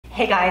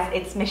Hey guys,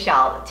 it's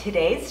Michelle.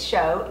 Today's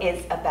show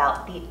is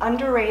about the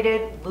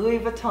underrated Louis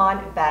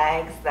Vuitton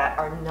bags that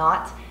are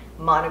not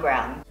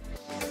monogram.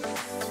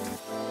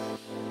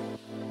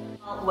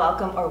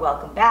 Welcome or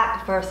welcome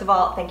back. First of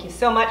all, thank you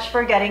so much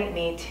for getting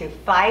me to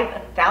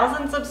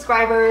 5,000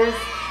 subscribers.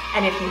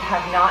 And if you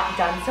have not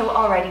done so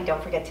already,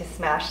 don't forget to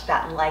smash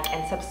that like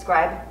and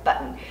subscribe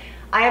button.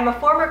 I am a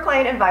former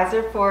client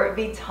advisor for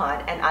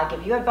Vuitton, and I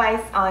give you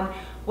advice on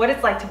what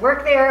it's like to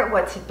work there,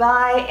 what to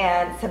buy,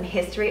 and some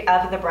history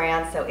of the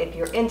brand. So if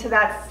you're into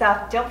that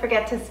stuff, don't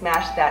forget to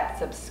smash that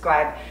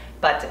subscribe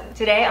button.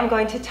 Today I'm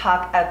going to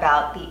talk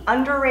about the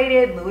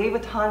underrated Louis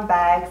Vuitton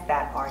bags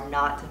that are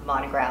not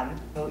monogram.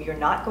 So you're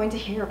not going to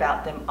hear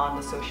about them on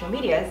the social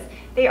medias.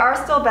 They are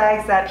still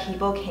bags that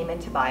people came in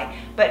to buy.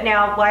 But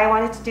now, why I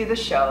wanted to do the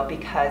show,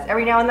 because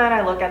every now and then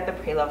I look at the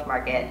pre-loved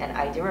market, and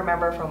I do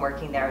remember from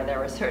working there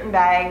were certain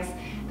bags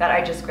that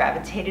I just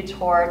gravitated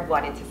toward,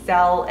 wanted to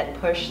sell and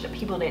push that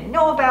people didn't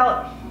know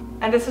about.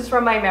 And this is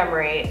from my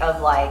memory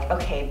of like,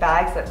 okay,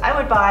 bags that I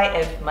would buy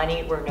if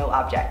money were no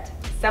object.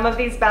 Some of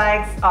these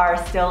bags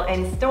are still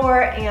in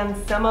store and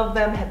some of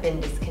them have been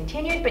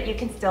discontinued, but you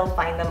can still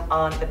find them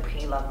on the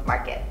pre-loved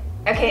market.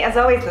 Okay, as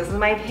always, this is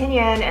my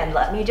opinion, and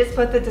let me just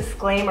put the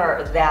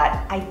disclaimer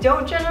that I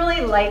don't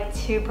generally like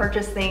to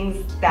purchase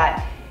things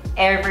that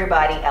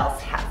everybody else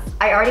has.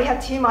 I already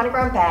have 2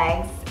 monogram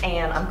bags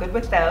and I'm good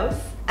with those.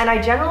 And I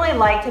generally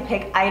like to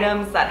pick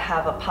items that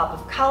have a pop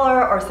of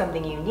color or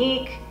something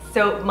unique.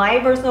 So my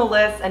personal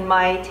list and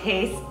my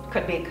taste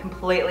could be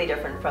completely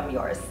different from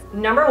yours.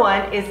 Number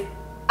 1 is,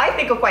 I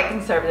think, a quite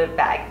conservative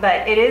bag,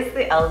 but it is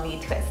the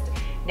LV twist.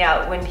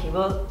 Now, when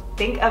people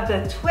think of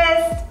the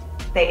twist,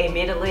 they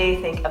immediately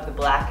think of the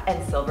black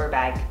and silver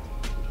bag.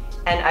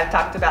 And I've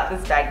talked about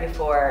this bag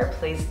before.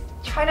 Please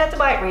try not to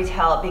buy it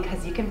retail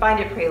because you can find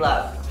it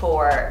pre-loved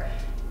for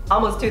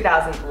almost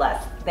 $2,000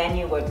 less than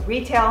you would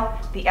retail.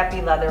 The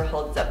epi leather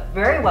holds up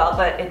very well,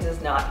 but it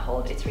does not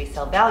hold its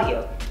resale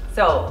value.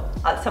 So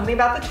something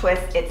about the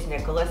twist, it's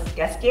Nicolas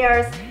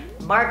Ghesquiere's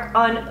mark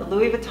on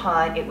Louis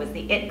Vuitton. It was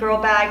the it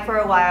girl bag for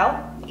a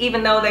while,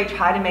 even though they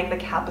tried to make the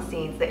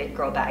Capucines the it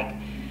girl bag.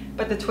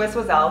 But the twist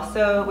was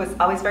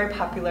always very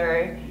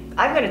popular.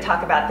 I'm going to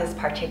talk about this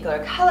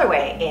particular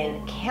colorway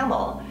in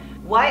Camel.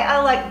 Why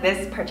I like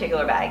this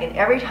particular bag, and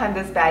every time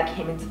this bag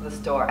came into the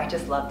store, I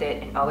just loved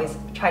it and always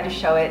tried to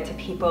show it to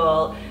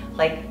people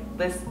like,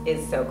 this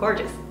is so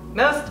gorgeous.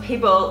 Most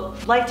people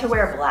like to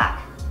wear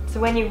black. So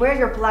when you wear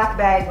your black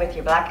bag with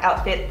your black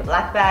outfit, the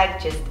black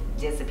bag just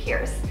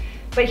disappears.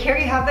 But here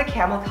you have the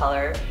camel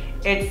color.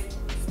 It's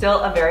still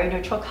a very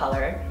neutral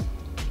color.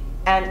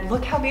 And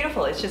look how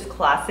beautiful, it's just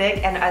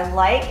classic. And I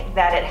like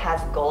that it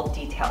has gold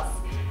details.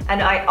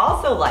 And I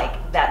also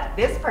like that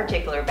this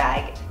particular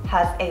bag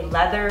has a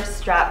leather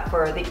strap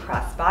for the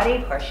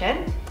crossbody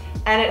portion.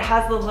 And it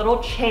has the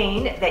little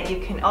chain that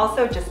you can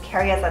also just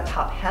carry as a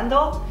top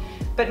handle,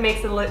 but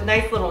makes a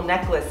nice little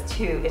necklace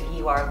too if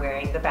you are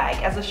wearing the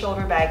bag as a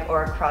shoulder bag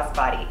or a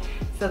crossbody.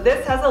 So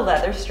this has a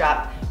leather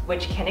strap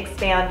which can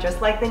expand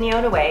just like the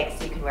Neon Away,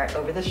 so you can wear it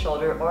over the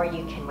shoulder or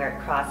you can wear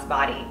it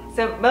crossbody.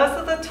 So most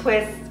of the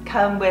twists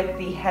come with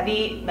the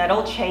heavy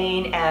metal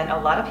chain, and a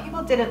lot of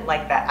people didn't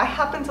like that. I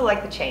happen to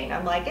like the chain.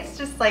 I'm like, it's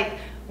just like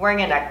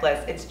wearing a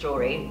necklace, it's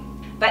jewelry.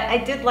 But I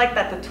did like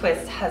that the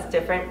twist has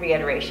different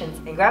reiterations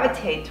and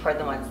gravitate toward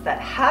the ones that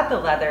had the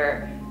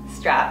leather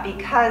strap,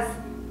 because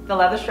the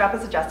leather strap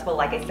is adjustable,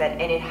 like I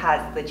said, and it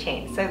has the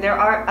chain. So there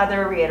are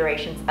other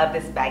reiterations of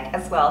this bag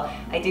as well.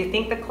 I do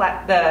think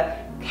the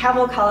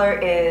camel color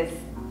is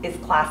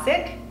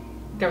classic.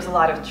 There's a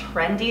lot of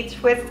trendy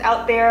twists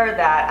out there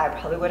that I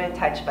probably wouldn't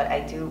touch, but I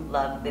do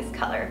love this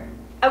color.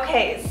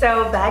 Okay,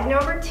 so bag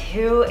number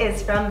 2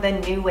 is from the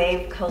New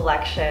Wave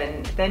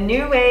collection. The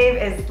New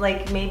Wave is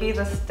like maybe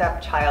the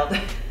stepchild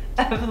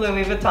of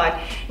Louis Vuitton.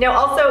 Now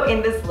also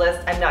in this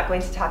list, I'm not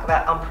going to talk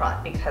about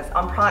Empreinte because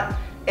Empreinte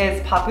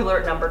is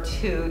popular number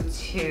 2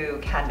 to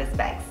canvas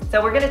bags.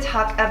 So we're going to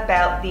talk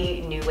about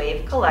the New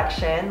Wave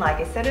collection. Like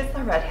I said, it's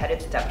the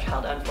redheaded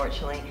stepchild,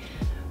 unfortunately.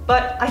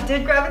 But I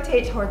did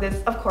gravitate toward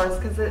this, of course,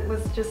 because it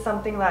was just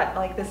something that,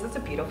 like, this is a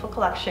beautiful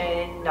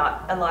collection.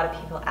 Not a lot of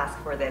people ask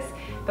for this.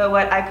 But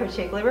what I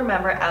particularly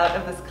remember out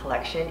of this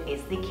collection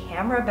is the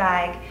camera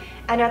bag.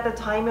 And at the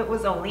time, it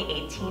was only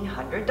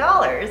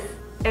 $1,800.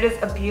 It is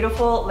a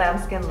beautiful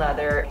lambskin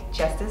leather,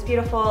 just as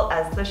beautiful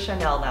as the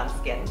Chanel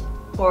lambskin.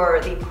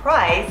 For the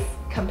price,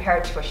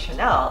 compared to a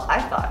Chanel,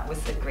 I thought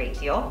was a great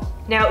deal.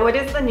 Now, what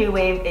is the New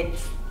Wave?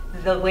 It's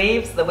the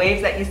waves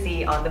that you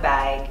see on the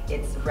bag.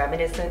 It's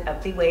reminiscent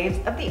of the waves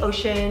of the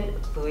ocean.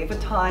 Louis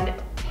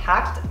Vuitton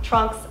packed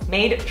trunks,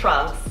 made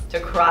trunks to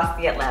cross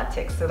the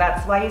Atlantic. So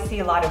that's why you see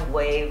a lot of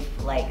wave,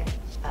 like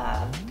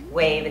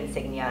wave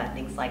insignia and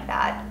things like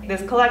that.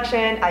 This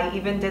collection, I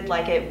even did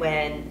like it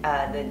when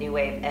the New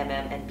Wave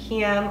MM and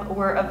PM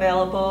were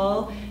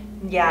available.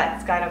 Yeah,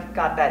 it's kind of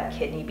got that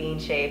kidney bean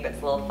shape.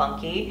 It's a little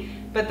funky.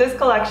 But this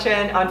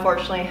collection,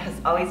 unfortunately, has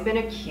always been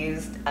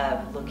accused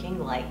of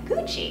looking like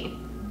Gucci.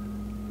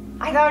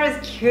 I thought it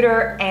was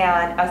cuter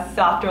and a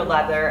softer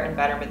leather and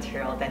better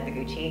material than the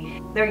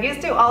Gucci. There used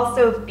to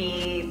also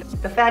be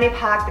the fanny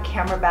pack, the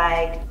camera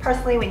bag.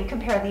 Personally, when you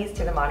compare these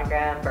to the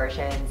monogram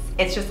versions,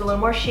 it's just a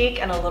little more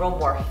chic and a little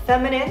more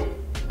feminine.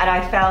 And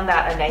I found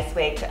that a nice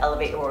way to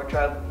elevate your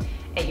wardrobe.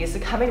 It used to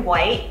come in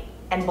white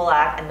and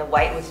black, and the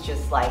white was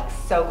just like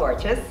so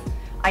gorgeous.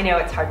 I know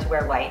it's hard to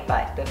wear white,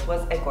 but this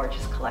was a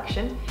gorgeous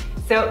collection.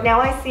 So now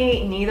I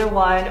see neither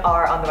one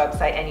are on the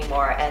website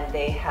anymore, and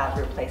they have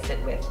replaced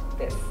it with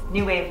this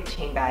new wave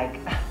chain bag.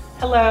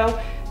 Hello.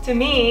 To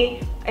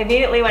me,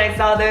 immediately when I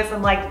saw this,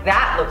 I'm like,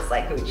 that looks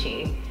like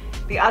Gucci.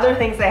 The other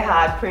things I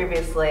had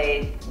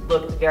previously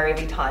looked very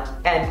Vuitton,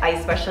 and I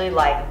especially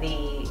like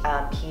the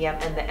PM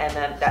and the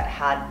MM that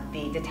had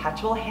the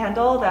detachable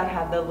handle that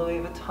had the Louis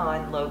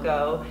Vuitton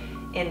logo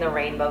in the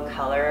rainbow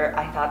color.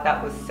 I thought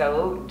that was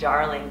so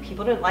darling.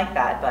 People didn't like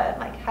that, but I'm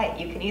like, hi,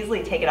 you can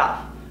easily take it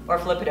off or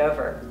flip it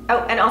over. Oh,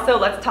 and also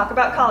let's talk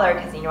about color,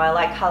 because you know I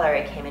like color.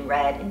 It came in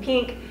red and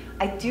pink.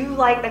 I do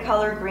like the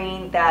color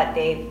green that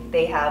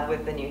they have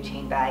with the new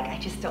chain bag. I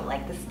just don't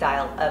like the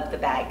style of the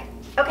bag.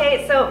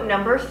 Okay, so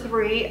number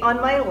 3 on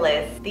my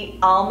list, the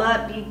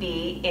Alma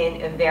BB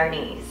in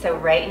Vernis. So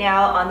right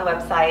now on the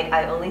website,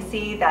 I only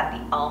see that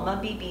the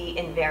Alma BB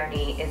in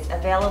Vernis is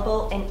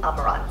available in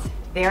Amaranth.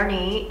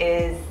 Vernis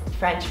is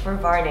French for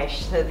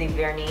varnish, so the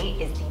Vernis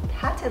is the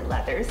patent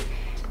leathers.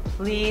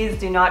 Please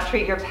do not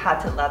treat your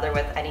patent leather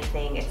with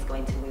anything, it's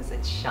going to lose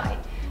its shine.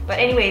 But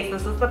anyways,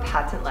 this is the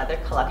patent leather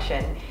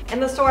collection. In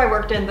the store I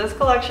worked in, this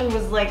collection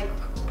was like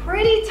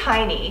pretty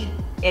tiny.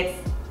 It's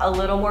a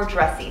little more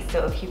dressy,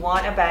 so if you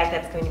want a bag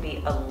that's going to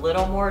be a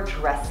little more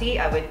dressy,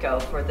 I would go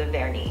for the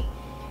Vernis.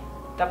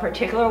 The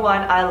particular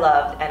one I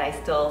loved, and I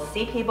still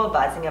see people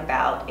buzzing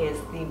about, is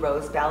the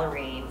Rose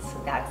Ballerine.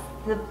 So that's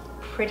the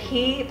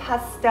pretty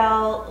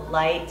pastel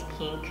light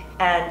pink,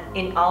 and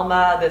in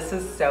Alma this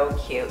is so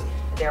cute.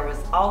 There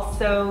was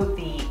also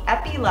the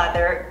epi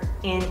leather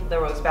in the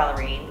Rose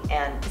Ballerine,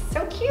 and it's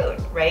so cute,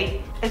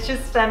 right? It's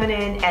just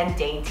feminine and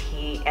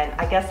dainty, and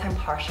I guess I'm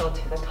partial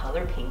to the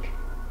color pink.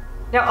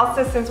 Now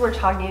also, since we're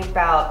talking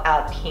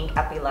about pink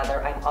epi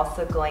leather, I'm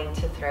also going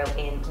to throw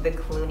in the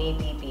Cluny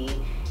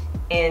BB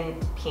in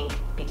pink,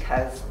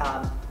 because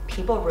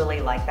people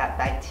really like that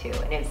bag too,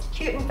 and it's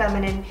cute and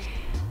feminine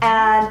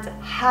and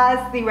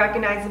has the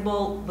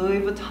recognizable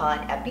Louis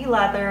Vuitton epi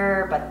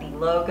leather, but the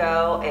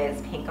logo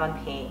is pink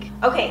on pink.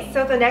 Okay,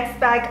 so the next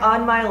bag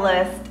on my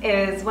list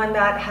is one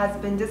that has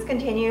been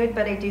discontinued,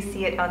 but I do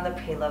see it on the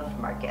pre-loved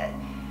market.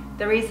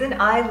 The reason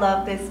I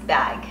love this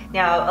bag.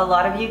 Now, a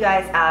lot of you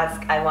guys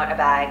ask, I want a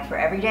bag for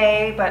every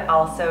day, but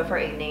also for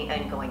evening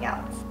and going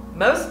out.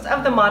 Most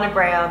of the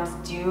monograms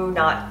do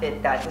not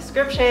fit that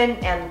description,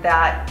 and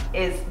that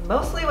is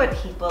mostly what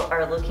people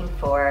are looking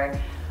for.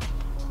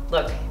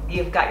 Look,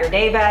 you've got your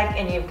day bag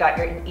and you've got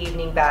your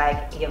evening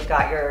bag. You've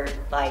got your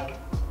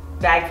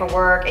bag for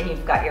work and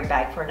you've got your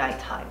bag for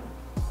nighttime.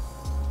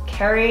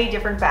 Carry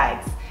different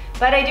bags.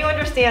 But I do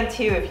understand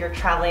too if you're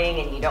traveling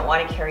and you don't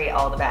want to carry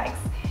all the bags.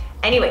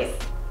 Anyways,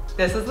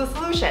 this is the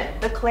solution,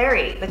 the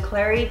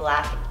Clary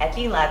black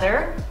epi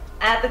leather.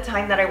 At the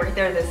time that I worked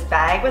there, this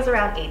bag was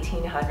around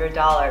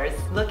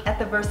 $1,800. Look at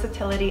the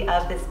versatility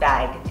of this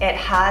bag. It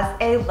has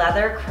a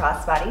leather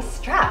crossbody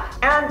strap,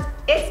 and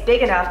it's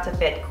big enough to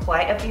fit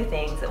quite a few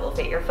things. It will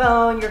fit your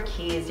phone, your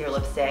keys, your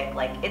lipstick.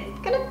 Like, it's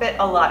gonna fit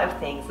a lot of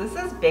things. This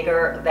is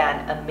bigger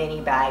than a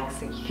mini bag,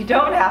 so you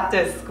don't have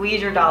to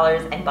squeeze your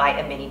dollars and buy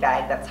a mini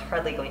bag. That's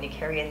hardly going to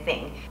carry a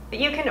thing. But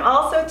you can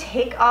also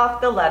take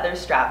off the leather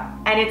strap,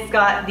 and it's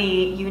got the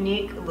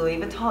unique Louis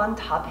Vuitton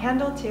top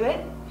handle to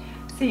it.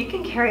 So you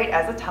can carry it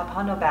as a top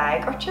handle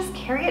bag or just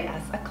carry it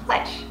as a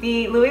clutch.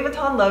 The Louis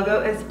Vuitton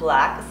logo is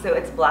black, so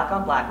it's black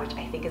on black, which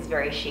I think is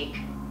very chic.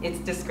 It's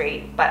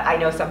discreet, but I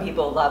know some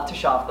people love to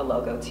show off the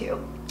logo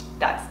too.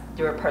 That's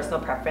your personal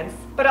preference.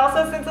 But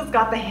also, since it's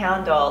got the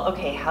handle,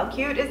 okay, how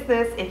cute is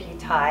this if you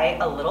tie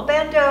a little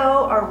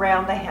bandeau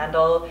around the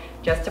handle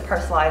just to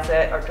personalize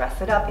it or dress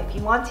it up if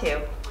you want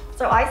to.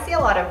 So I see a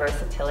lot of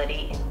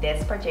versatility in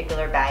this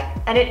particular bag,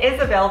 and it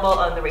is available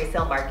on the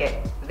resale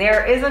market.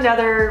 There is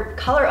another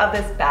color of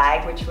this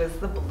bag, which was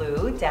the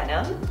blue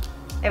denim.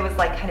 It was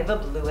like kind of a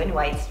blue and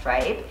white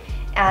stripe,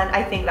 and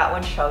I think that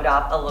one showed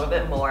off a little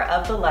bit more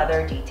of the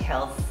leather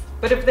details.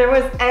 But if there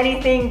was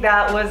anything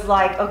that was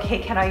like, okay,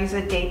 can I use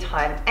it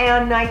daytime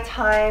and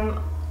nighttime?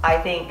 I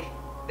think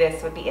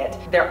this would be it.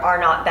 There are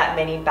not that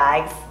many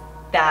bags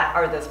that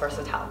are this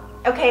versatile.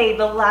 Okay,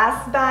 the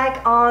last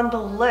bag on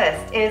the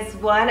list is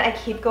one I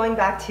keep going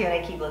back to and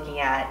I keep looking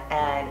at,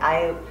 and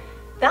I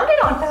found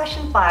it on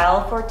Fashion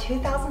File for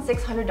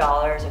 $2,600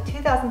 or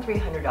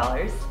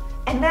 $2,300.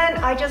 And then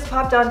I just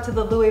popped onto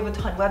the Louis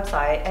Vuitton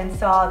website and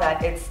saw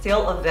that it's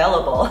still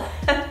available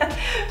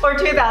for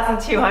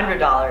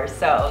 $2,200.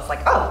 So I was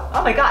like,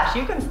 oh my gosh,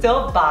 you can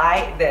still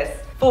buy this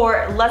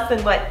for less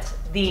than what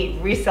the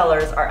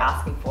resellers are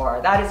asking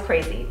for. That is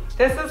crazy.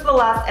 This is the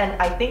last, and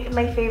I think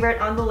my favorite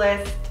on the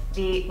list,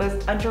 the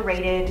most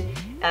underrated,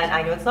 and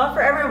I know it's not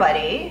for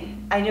everybody.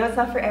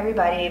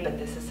 But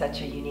this is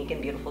such a unique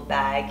and beautiful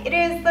bag. It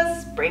is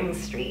the Spring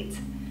Street.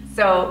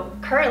 So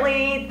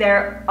currently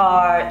there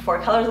are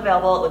 4 colors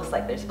available. It looks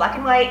like there's black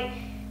and white,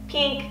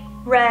 pink,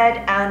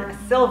 red, and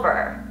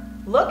silver.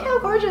 Look how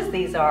gorgeous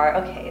these are.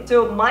 Okay,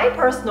 so my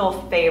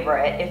personal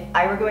favorite, if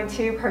I were going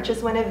to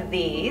purchase one of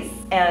these,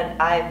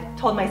 and I've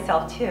told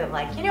myself too, I'm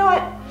like, you know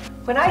what?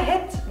 When I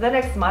hit the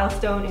next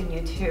milestone in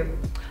YouTube,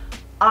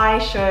 I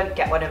should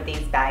get one of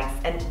these bags.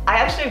 And I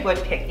actually would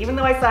pick, even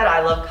though I said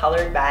I love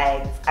colored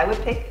bags, I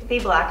would pick the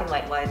black and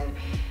white one.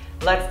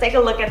 Let's take a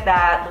look at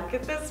that. Look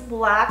at this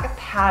black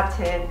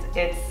patent.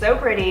 It's so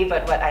pretty,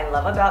 but what I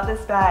love about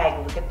this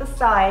bag, look at the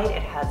side.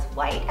 It has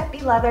white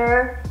epi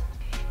leather.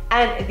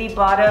 And the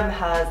bottom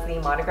has the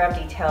monogram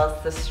details,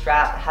 the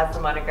strap has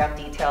the monogram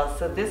details.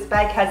 So this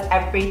bag has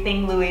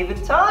everything Louis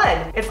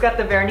Vuitton. It's got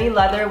the Vernis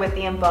leather with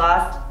the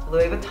embossed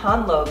Louis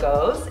Vuitton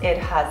logos. It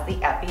has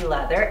the epi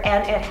leather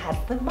and it has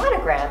the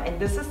monogram. And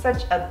this is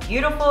such a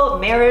beautiful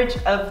marriage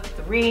of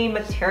 3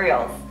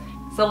 materials.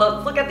 So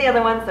let's look at the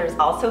other ones. There's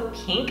also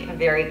pink,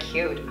 very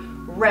cute.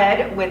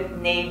 Red with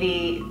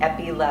navy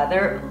epi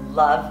leather,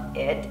 love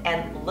it.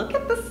 And look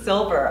at the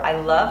silver. I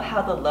love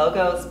how the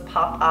logos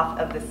pop off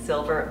of the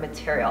silver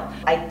material.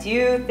 I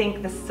do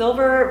think the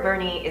silver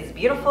Vernis is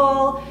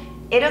beautiful.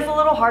 It is a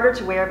little harder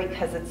to wear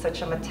because it's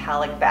such a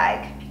metallic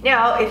bag.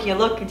 Now, if you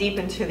look deep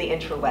into the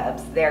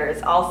interwebs, there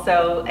is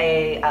also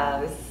a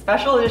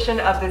special edition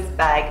of this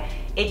bag.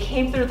 It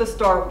came through the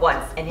store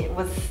once and it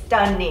was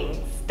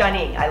stunning.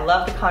 Stunning. I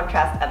love the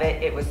contrast of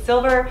it. It was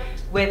silver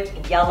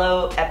with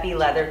yellow epi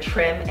leather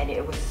trim and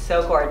it was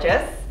so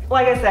gorgeous.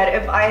 Like I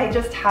said, if I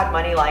just had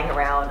money lying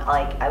around,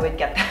 like I would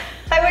get that.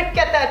 I would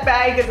get that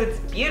bag because it's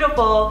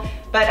beautiful,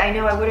 but I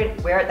know I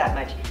wouldn't wear it that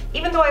much.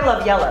 Even though I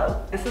love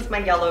yellow. This is my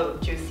yellow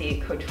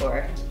juicy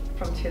couture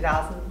from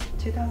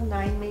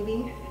 2009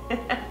 maybe.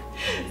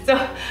 So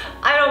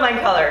I don't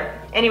mind color.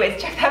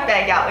 Anyways, check that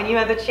bag out when you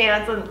have the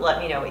chance and let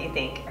me know what you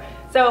think.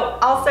 So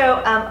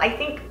also, I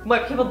think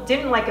what people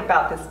didn't like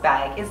about this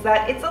bag is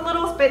that it's a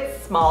little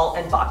bit small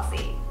and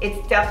boxy.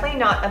 It's definitely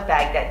not a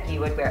bag that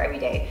you would wear every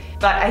day.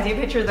 But I do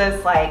picture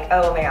this like,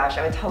 oh my gosh,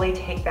 I would totally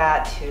take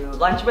that to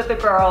lunch with the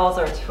girls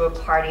or to a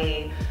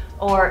party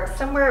or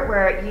somewhere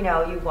where, you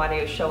know, you want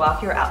to show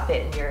off your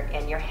outfit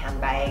and your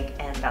handbag.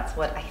 And that's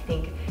what I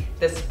think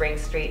the Spring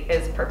Street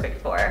is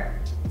perfect for.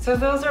 So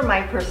those are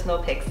my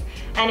personal picks.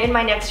 And in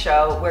my next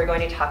show, we're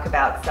going to talk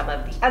about some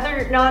of the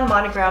other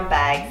non-monogram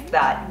bags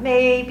that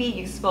may be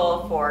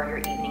useful for your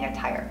evening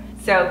attire.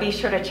 So be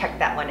sure to check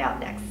that one out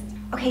next.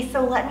 Okay,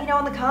 so let me know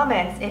in the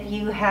comments if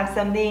you have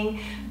something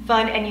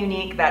fun and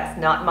unique that's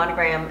not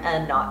monogram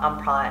and not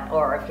emprunt,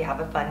 or if you have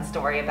a fun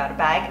story about a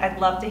bag, I'd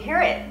love to hear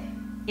it.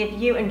 If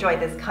you enjoyed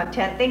this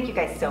content, thank you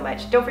guys so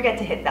much. Don't forget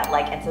to hit that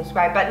like and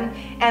subscribe button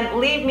and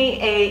leave me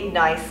a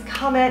nice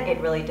comment.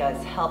 It really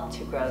does help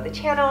to grow the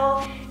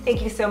channel.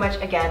 Thank you so much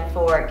again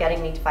for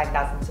getting me to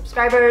 5,000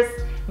 subscribers.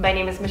 My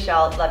name is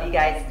Michelle. Love you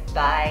guys.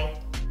 Bye.